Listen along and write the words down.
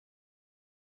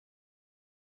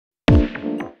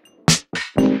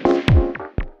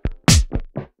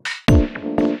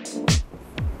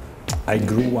I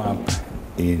grew up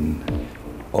in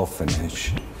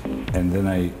orphanage, and then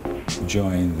I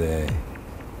joined the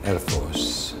Air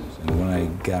Force. And when I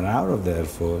got out of the Air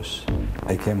Force,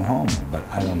 I came home, but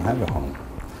I don't have a home.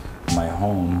 My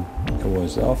home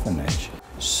was the orphanage.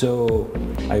 So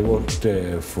I worked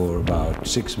for about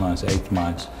 6 months, 8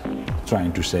 months,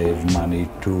 trying to save money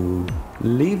to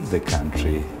leave the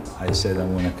country. I said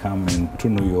I'm going to come to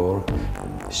New York,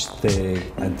 stay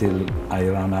until I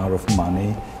run out of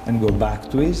money, and go back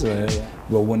to Israel.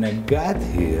 But when I got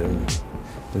here,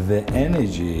 the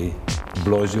energy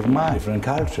blows your mind. Different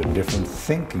culture, different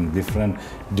thinking, different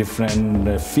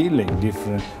feeling,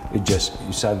 different.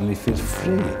 You suddenly feel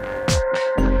free.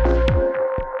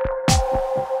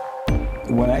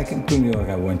 When I came to New York,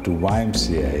 I went to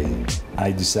YMCA.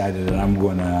 I decided that I'm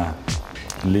gonna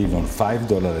live on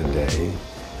 $5 a day,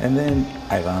 and then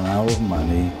I ran out of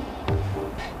money,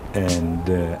 and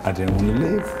I didn't want to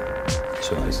live.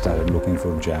 So I started looking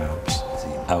for jobs.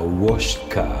 I washed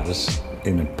cars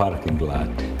in a parking lot.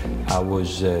 I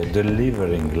was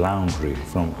delivering laundry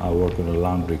I worked as a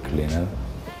laundry cleaner,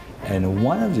 and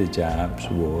one of the jobs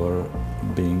were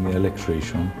being an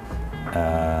electrician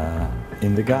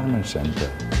in the garment center.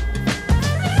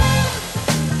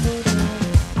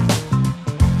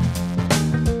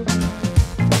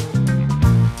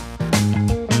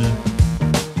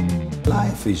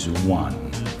 Life is one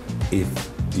if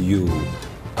you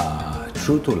are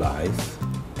true to life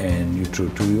and you're true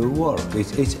to your work.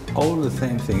 It's all the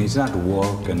same thing. It's not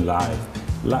work and life.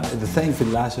 The same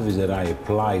philosophy that I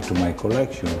apply to my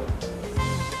collection,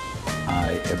 I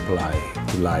apply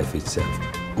to life itself.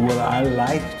 What I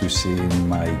like to see in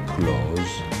my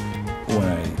clothes when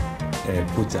I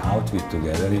put the outfit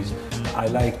together is I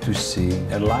like to see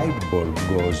a light bulb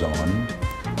goes on.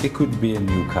 It could be a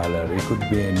new color, it could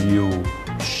be a new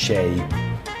shape,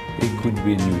 it could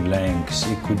be new lengths,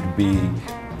 it could be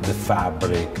the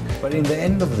fabric. But in the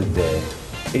end of the day,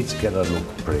 it's gotta look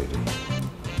pretty.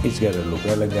 It's gotta look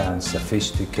elegant,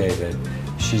 sophisticated.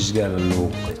 She's gotta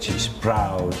look that she's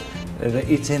proud.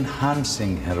 It's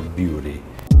enhancing her beauty.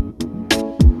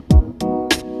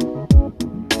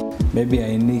 Maybe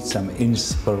I need some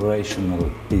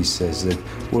inspirational pieces that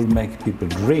will make people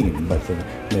dream, but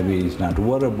maybe it's not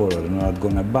wearable or not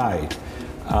gonna buy it.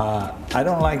 I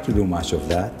don't like to do much of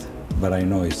that, but I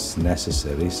know it's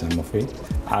necessary, some of it.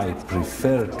 I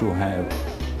prefer to have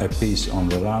a piece on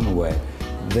the runway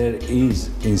that is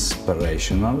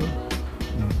inspirational,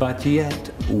 but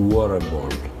yet wearable,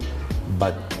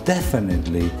 but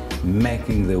definitely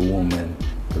making the woman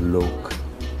look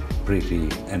pretty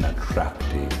and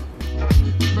attractive.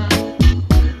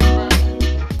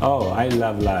 Oh, I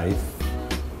love life,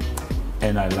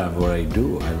 and I love what I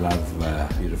do. I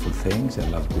love beautiful things, I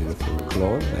love beautiful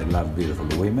clothes, I love beautiful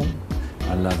women,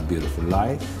 I love beautiful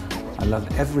life. I love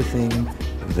everything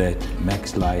that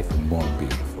makes life more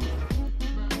beautiful.